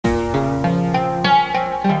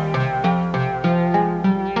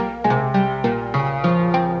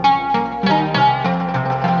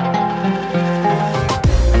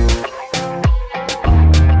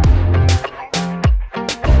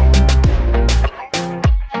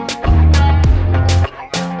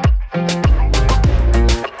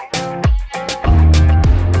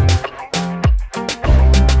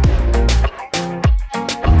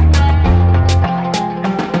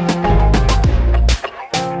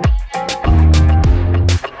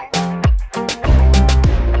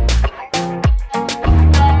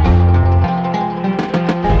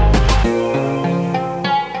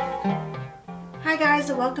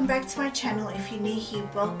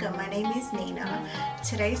welcome. My name is Nina.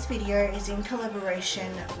 Today's video is in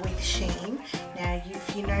collaboration with Shein. Now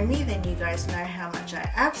if you know me, then you guys know how much I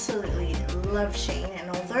absolutely love Shein,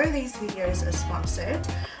 and although these videos are sponsored,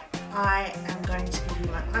 I am going to give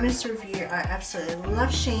you my honest review. I absolutely love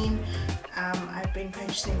Shein. I've been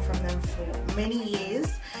purchasing from them for many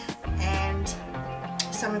years, and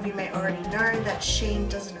some of you may already know that Shein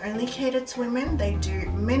doesn't only cater to women. They do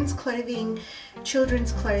men's clothing,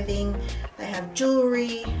 children's clothing, they have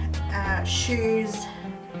jewelry, shoes,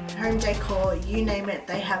 home decor, you name it,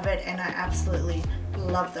 they have it, and I absolutely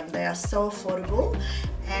love them. They are so affordable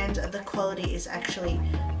and the quality is actually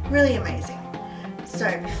really amazing.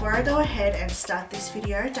 So before I go ahead and start this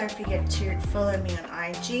video, don't forget to follow me on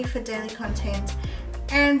IG for daily content,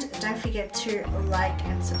 and don't forget to like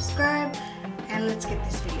and subscribe, and let's get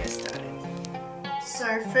this video started.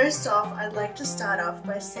 So first off, I'd like to start off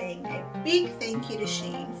by saying a big thank you to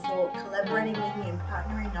Shein for collaborating with me and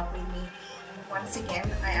partnering up with me. Once again,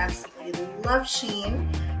 I absolutely love Shein,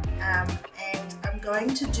 and I'm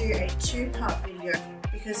going to do a two-part video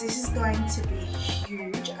because this is going to be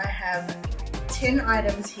huge. I have 10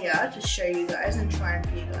 items here to show you guys and try and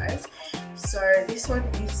for you guys. So this one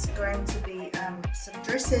is going to be some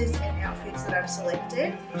dresses and outfits that I've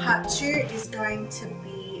selected. Part 2 is going to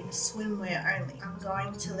be swimwear only. I'm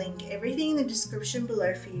going to link everything in the description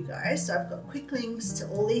below for you guys. So I've got quick links to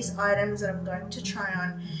all these items that I'm going to try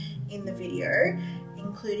on in the video,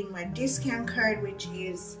 including my discount code, which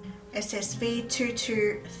is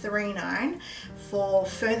SSV2239 for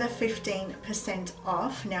further 15%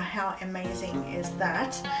 off. Now how amazing is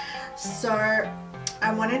that? So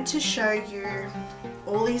I wanted to show you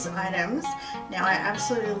all these items. Now I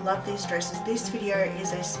absolutely love these dresses. This video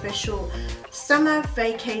is a special summer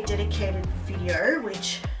vacay dedicated video,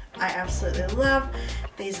 which I absolutely love.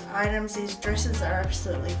 These items, these dresses are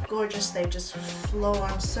absolutely gorgeous. They just flow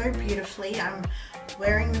on so beautifully. I'm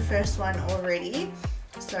wearing the first one already,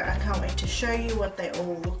 so I can't wait to show you what they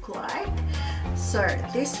all look like. So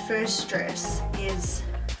this first dress is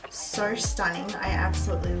so stunning. I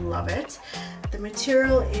absolutely love it. The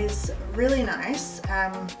material is really nice.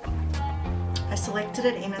 I selected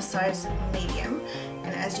it in a size medium,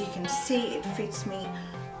 and as you can see, it fits me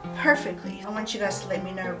perfectly. I want you guys to let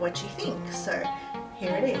me know what you think. So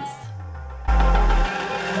here it is.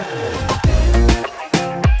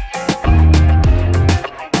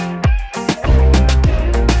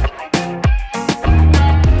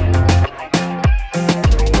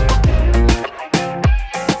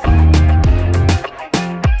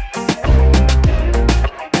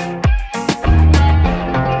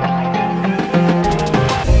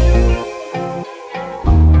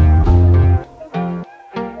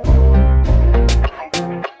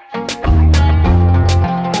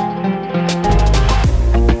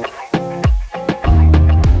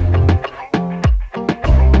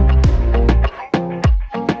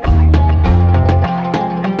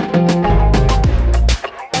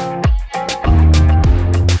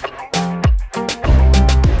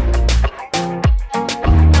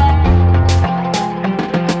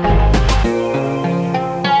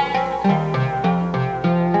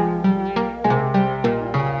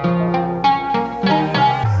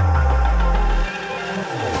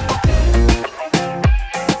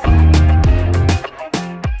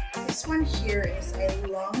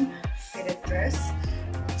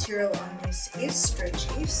 Material on this is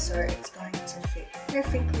stretchy, so it's going to fit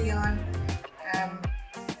perfectly on.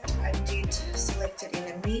 I did select it in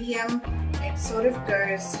a medium. It sort of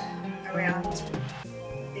goes around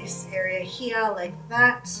this area here like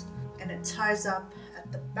that, and it ties up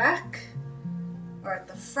at the back or at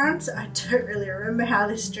the front. I don't really remember how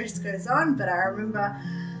this dress goes on, but I remember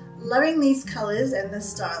loving these colors and the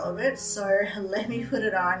style of it. So let me put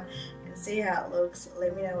it on and see how it looks.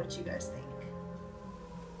 Let me know what you guys think.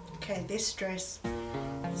 Okay, this dress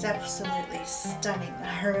is absolutely stunning.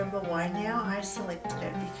 I remember why now. I selected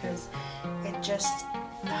it because it just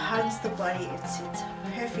hugs the body, it sits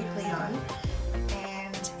perfectly on,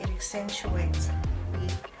 and it accentuates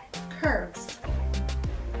the curves.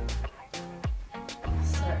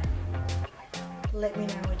 So let me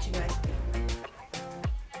know what you guys think.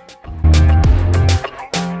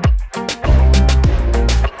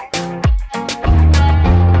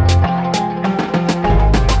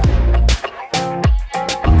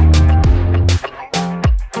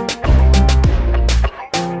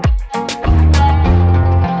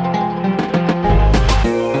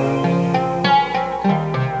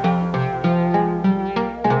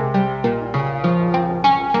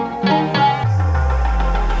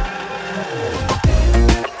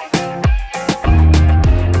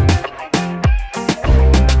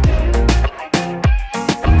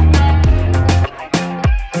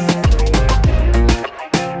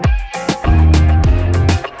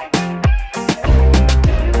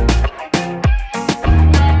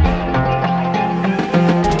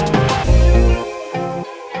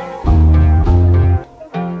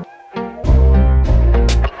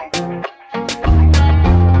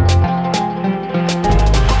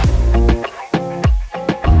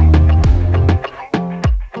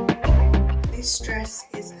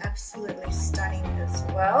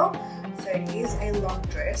 it is a long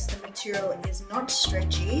dress. The material is not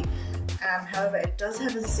stretchy, however it does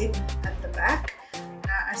have a zip at the back.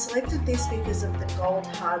 I selected this because of the gold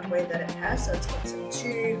hardware that it has. So it's got some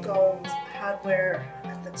 2 gold hardware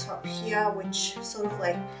at the top here, which sort of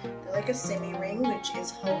like a semi ring, which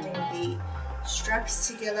is holding the straps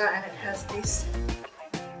together, and it has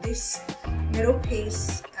this metal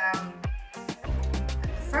piece at the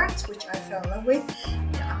front, which I fell in love with.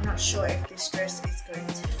 Now, I'm not sure if this dress is going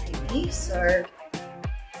to fit me, so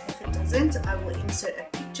if it doesn't, I will insert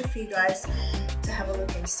a picture for you guys to have a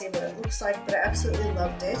look and see what it looks like. But I absolutely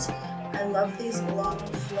loved it. I love these long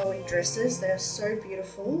flowy dresses. They're so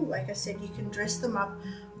beautiful. Like I said, you can dress them up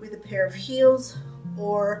with a pair of heels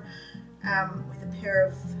or with a pair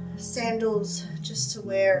of sandals just to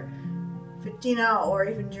wear for dinner or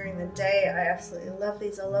even during the day. I absolutely love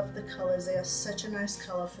these. I love the colors. They are such a nice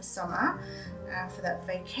color for summer, for that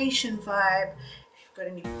vacation vibe. If you've got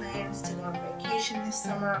any plans to go on vacation this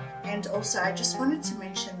summer. And also I just wanted to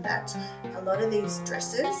mention that a lot of these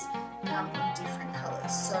dresses come in different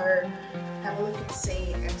colors, so have a look and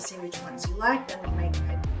see which ones you like. That would make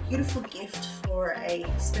a beautiful gift for a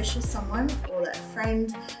special someone, or that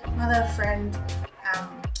friend, mother, friend,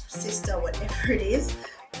 sister, whatever it is,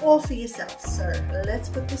 or for yourself. So let's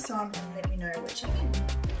put this on and let me know what you think.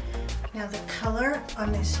 Now the color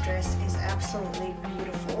on this dress is absolutely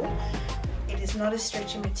beautiful. It is not a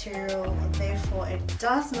stretchy material, therefore it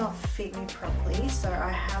does not fit me properly, so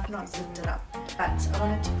I have not zipped it up. But I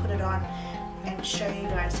wanted to put it on and show you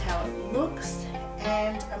guys how it looks.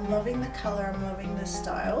 And I'm loving the color, I'm loving the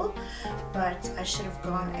style, but I should have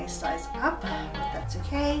gone a size up, but that's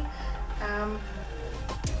okay.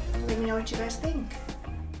 Let me know what you guys think.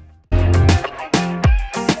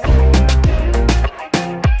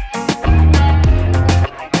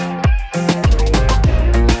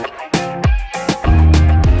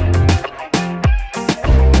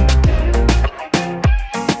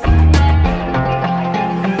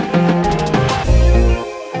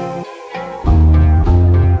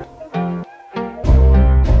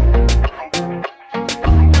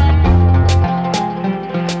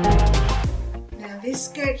 This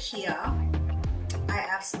skirt here, I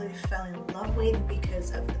absolutely fell in love with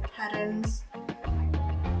because of the patterns.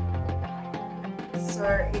 So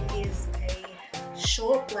it is a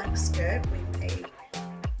short black skirt with a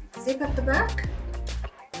zip at the back.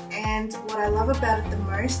 And what I love about it the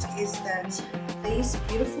most is that these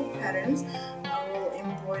beautiful patterns are all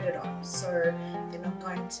embroidered on. So they're not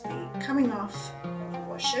going to be coming off when you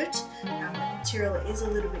wash it. The material is a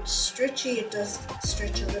little bit stretchy. It does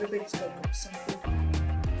stretch a little bit. It's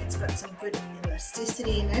got some good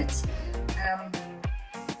elasticity in it.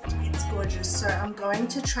 It's gorgeous. So I'm going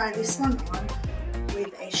to try this one on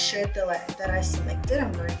with a shirt that I selected.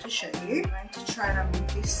 I'm going to show you. I'm going to try it on with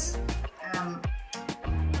this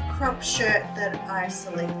crop shirt that I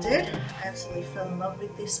selected. I absolutely fell in love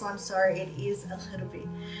with this one. Sorry, it is a little bit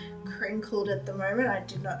crinkled at the moment. I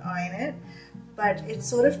did not iron it, but it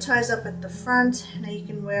sort of ties up at the front. Now you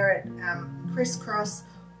can wear it crisscross,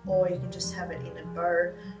 or you can just have it in a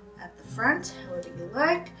bow at the front, however you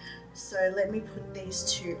like. So let me put these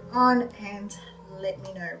two on and let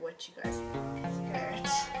me know what you guys think. This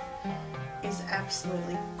skirt is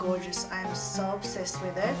absolutely gorgeous. I am so obsessed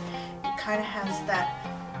with it. It kind of has that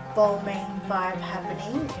Balmain vibe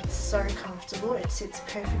happening. It's so comfortable. It sits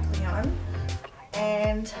perfectly on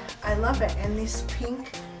and I love it. And this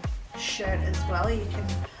pink shirt as well, you can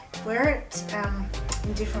wear it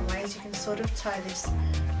in different ways. You can sort of tie this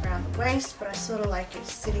around the waist, but I sort of like it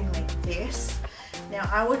sitting like this. Now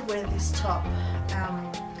I would wear this top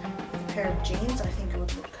with a pair of jeans. I think it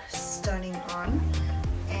would look stunning on.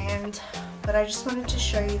 But I just wanted to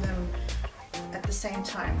show you them at the same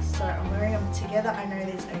time. So I'm wearing them together. I know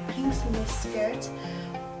there's no pinks in this skirt,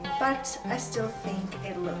 but I still think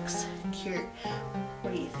it looks cute.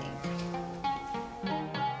 What do you think?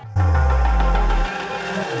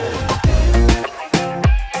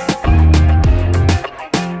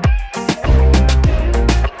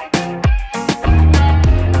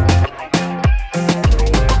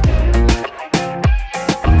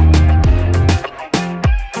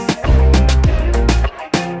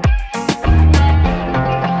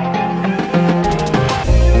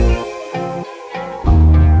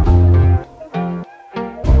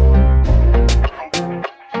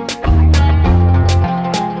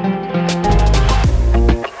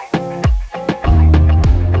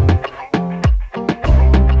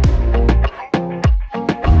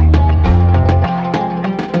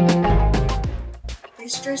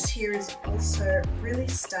 This dress here is also really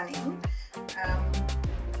stunning.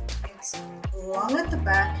 It's It's long at the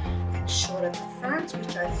back and short at the front,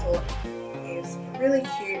 which I thought is really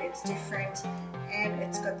cute. It's different, and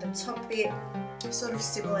it's got the top bit sort of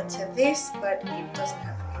similar to this, but it doesn't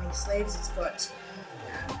have any sleeves. It's got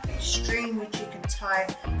a string which you can tie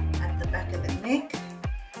at the back of the neck.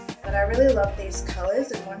 But I really love these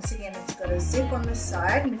colors, and once again it's got a zip on the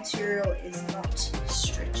side. Material is not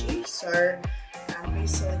stretchy, so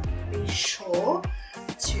be sure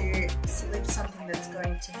to select something that's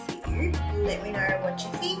going to fit you. Let me know what you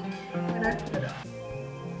think when I put it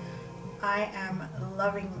on. I am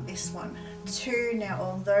loving this one too. Now,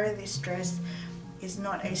 although this dress is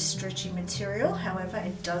not a stretchy material, however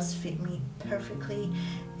it does fit me perfectly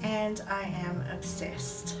and I am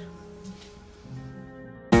obsessed.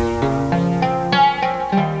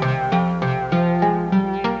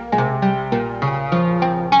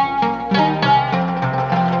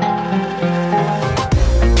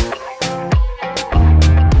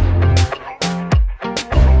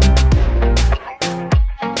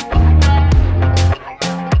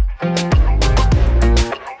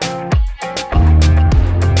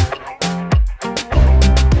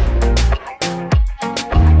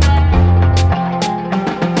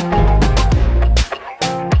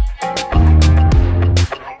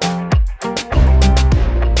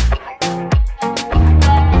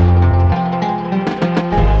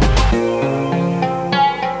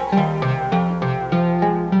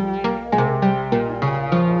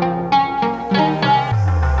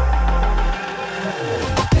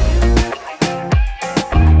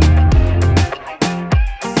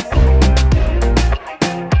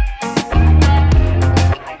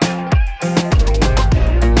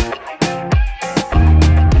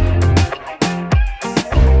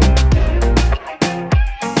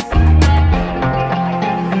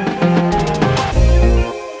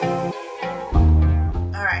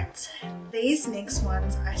 These next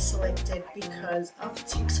ones I selected because of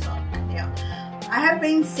TikTok. Now, I have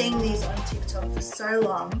been seeing these on TikTok for so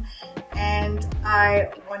long and I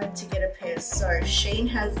wanted to get a pair. So Shein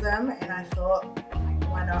has them and I thought,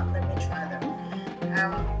 why not, let me try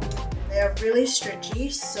them. They are really stretchy,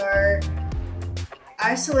 so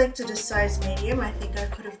I selected a size medium. I think I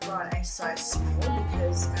could have gone a size small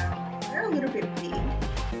because they're a little bit big.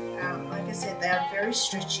 Like I said, they are very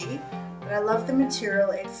stretchy. But I love the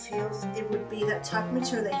material. It would be that type of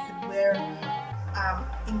material that you could wear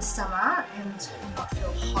in summer and not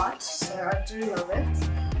feel hot, so I do love it.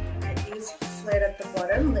 It is flared at the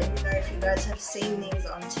bottom. Let me know if you guys have seen these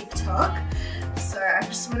on TikTok. So I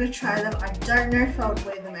just want to try them. I don't know if I would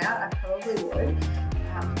wear them out. I probably would.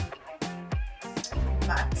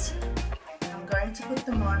 But I'm going to put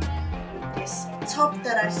them on with this top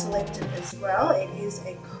that I selected as well. It is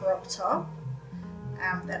a crop top.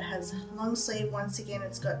 That has long sleeve. Once again,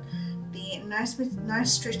 it's got the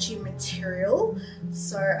nice stretchy material,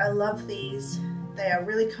 so I love these. They are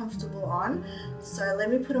really comfortable on, so let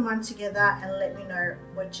me put them on together and let me know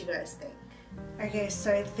what you guys think. Okay,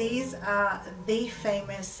 so these are the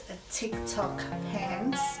famous TikTok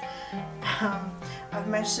pants. I've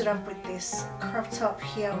matched it up with this crop top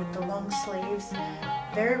here with the long sleeves.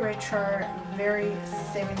 Very retro, very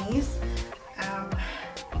 70s.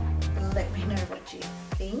 Let me know what you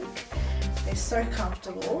think. They're so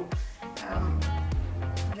comfortable,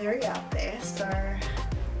 very out there, so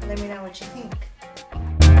let me know what you think.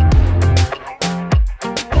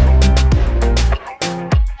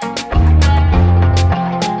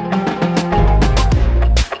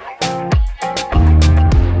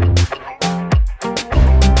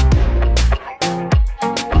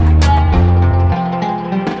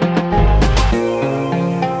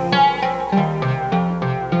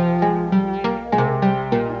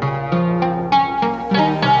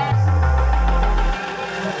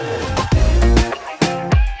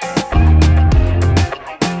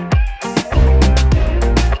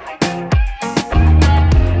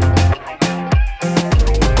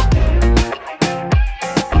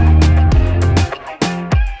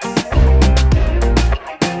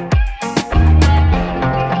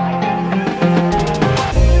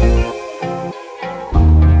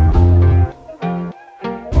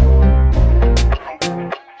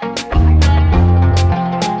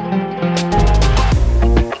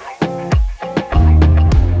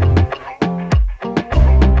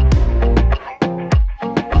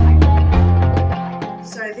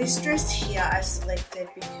 This dress here I selected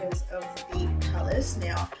because of the colors.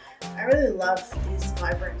 Now, I really love these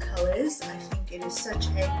vibrant colors. I think it is such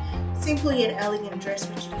a simple yet elegant dress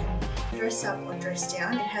which you can dress up or dress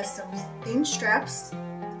down. It has some thin straps.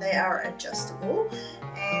 They are adjustable,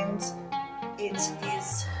 and it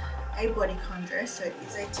is a bodycon dress, so it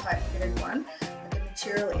is a tight fitted one. But the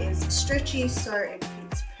material is stretchy, so it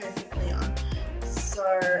fits perfectly on.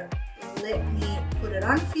 So let me put it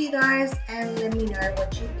on for you guys and let me know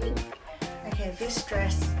what you think. Okay, this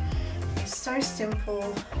dress is so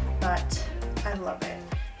simple, but I love it.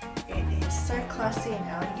 It is so classy and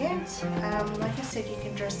elegant. Like I said, you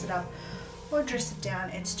can dress it up or dress it down.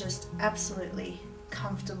 It's just absolutely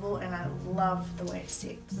comfortable and I love the way it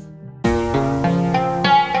sits.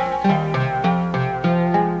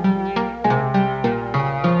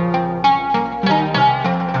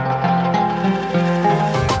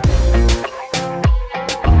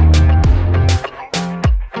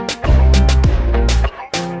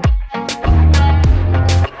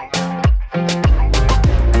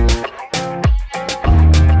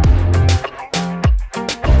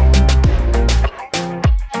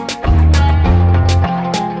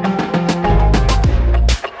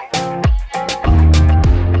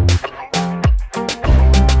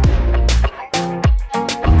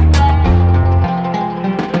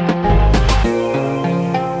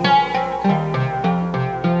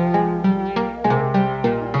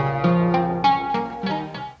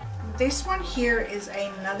 This one here is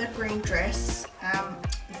another green dress.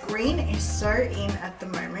 Green is so in at the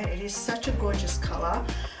moment. It is such a gorgeous color,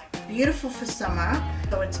 beautiful for summer.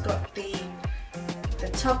 So it's got the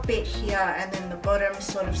top bit here and then the bottom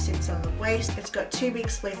sort of sits on the waist. It's got two big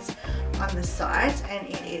slits on the sides and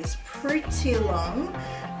it is pretty long.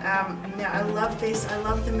 Now I love this. I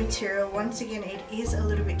love the material. Once again, it is a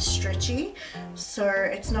little bit stretchy, so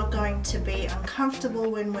it's not going to be uncomfortable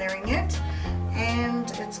when wearing it,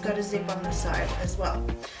 and it's got a zip on the side as well.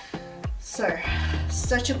 So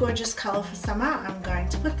such a gorgeous color for summer. I'm going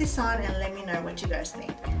to put this on and let me know what you guys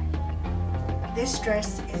think. This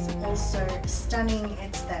dress is also stunning.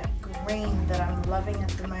 It's that green that I'm loving at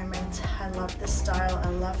the moment. I love the style, I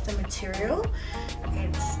love the material.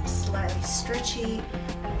 It's slightly stretchy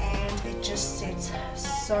and it just sits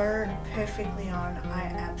so perfectly on. I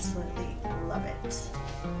absolutely love it.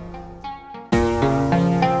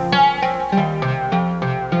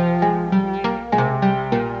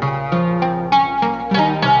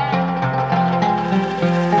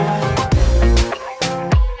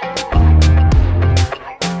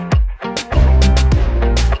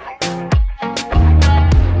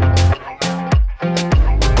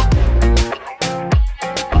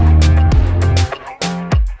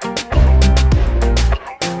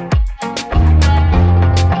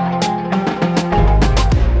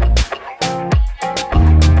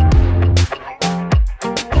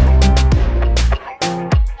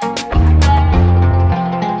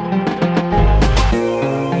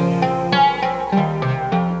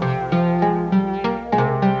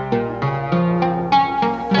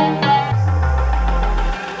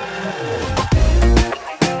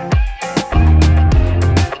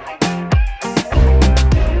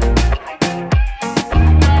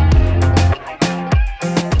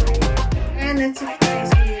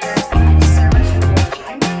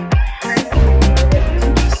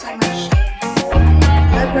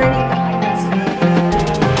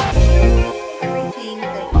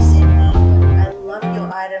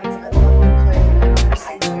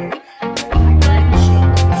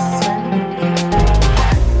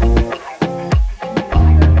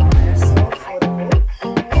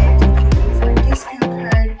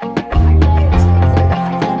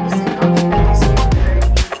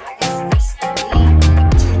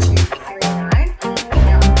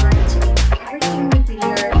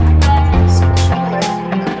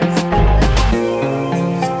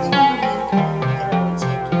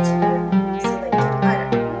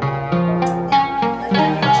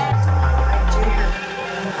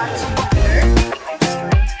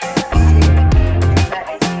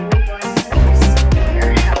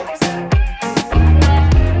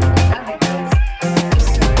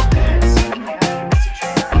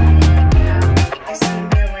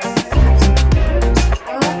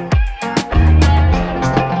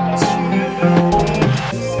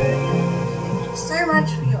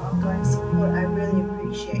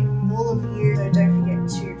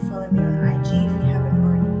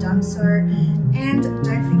 And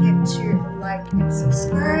don't forget to like and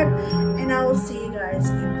subscribe.